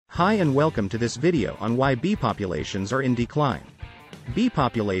Hi and welcome to this video on why bee populations are in decline. Bee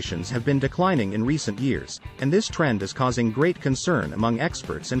populations have been declining in recent years, and this trend is causing great concern among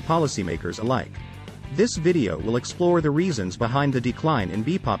experts and policymakers alike. This video will explore the reasons behind the decline in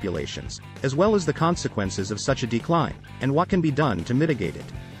bee populations, as well as the consequences of such a decline, and what can be done to mitigate it.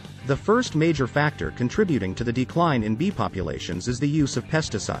 The first major factor contributing to the decline in bee populations is the use of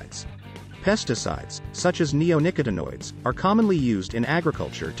pesticides. Pesticides, such as neonicotinoids, are commonly used in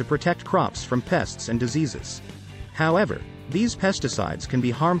agriculture to protect crops from pests and diseases. However, these pesticides can be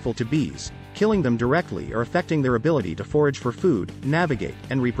harmful to bees, killing them directly or affecting their ability to forage for food, navigate,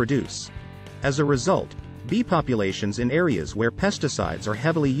 and reproduce. As a result, bee populations in areas where pesticides are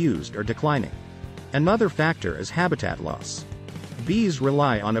heavily used are declining. Another factor is habitat loss. Bees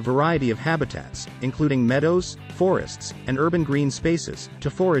rely on a variety of habitats, including meadows, forests, and urban green spaces, to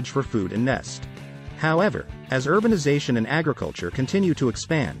forage for food and nest. However, as urbanization and agriculture continue to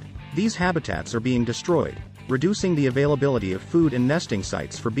expand, these habitats are being destroyed, reducing the availability of food and nesting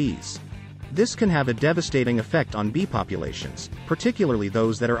sites for bees. This can have a devastating effect on bee populations, particularly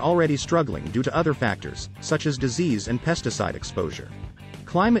those that are already struggling due to other factors, such as disease and pesticide exposure.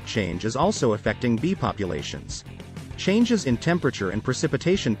 Climate change is also affecting bee populations. Changes in temperature and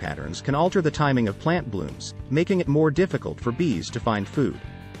precipitation patterns can alter the timing of plant blooms, making it more difficult for bees to find food.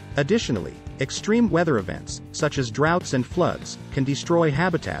 Additionally, extreme weather events, such as droughts and floods, can destroy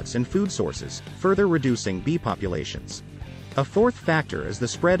habitats and food sources, further reducing bee populations. A fourth factor is the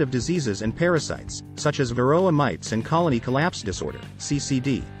spread of diseases and parasites, such as varroa mites and colony collapse disorder,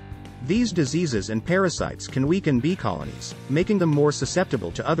 CCD. These diseases and parasites can weaken bee colonies, making them more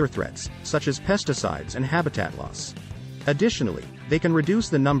susceptible to other threats, such as pesticides and habitat loss. Additionally, they can reduce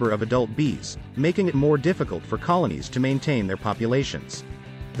the number of adult bees, making it more difficult for colonies to maintain their populations.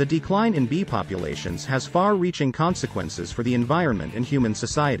 The decline in bee populations has far-reaching consequences for the environment and human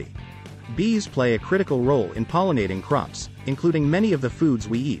society. Bees play a critical role in pollinating crops, including many of the foods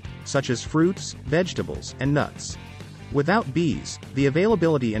we eat, such as fruits, vegetables, and nuts. Without bees, the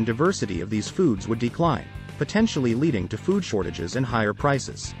availability and diversity of these foods would decline, potentially leading to food shortages and higher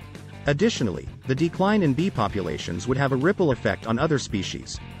prices. Additionally, the decline in bee populations would have a ripple effect on other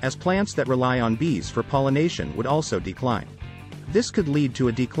species, as plants that rely on bees for pollination would also decline. This could lead to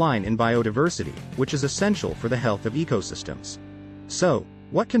a decline in biodiversity, which is essential for the health of ecosystems. So,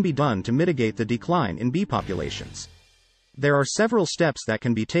 what can be done to mitigate the decline in bee populations? There are several steps that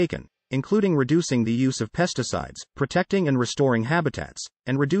can be taken, including reducing the use of pesticides, protecting and restoring habitats,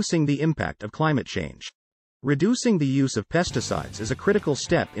 and reducing the impact of climate change. Reducing the use of pesticides is a critical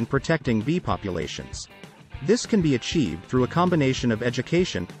step in protecting bee populations. This can be achieved through a combination of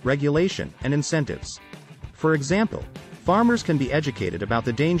education, regulation, and incentives. For example, farmers can be educated about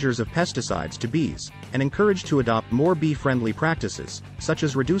the dangers of pesticides to bees, and encouraged to adopt more bee-friendly practices, such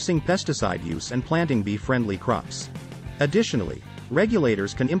as reducing pesticide use and planting bee-friendly crops. Additionally,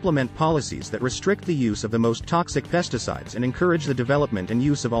 regulators can implement policies that restrict the use of the most toxic pesticides and encourage the development and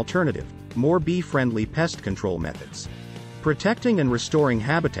use of alternative, more bee-friendly pest control methods. Protecting and restoring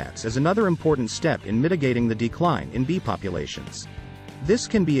habitats is another important step in mitigating the decline in bee populations. This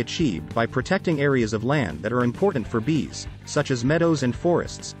can be achieved by protecting areas of land that are important for bees, such as meadows and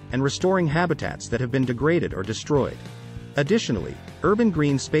forests, and restoring habitats that have been degraded or destroyed. Additionally, urban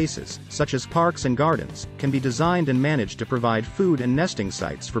green spaces, such as parks and gardens, can be designed and managed to provide food and nesting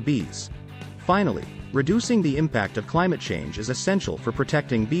sites for bees. Finally, reducing the impact of climate change is essential for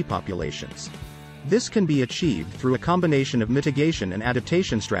protecting bee populations. This can be achieved through a combination of mitigation and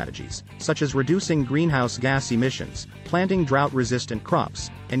adaptation strategies, such as reducing greenhouse gas emissions, planting drought-resistant crops,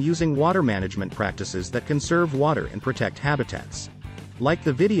 and using water management practices that conserve water and protect habitats. Like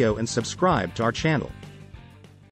the video and subscribe to our channel.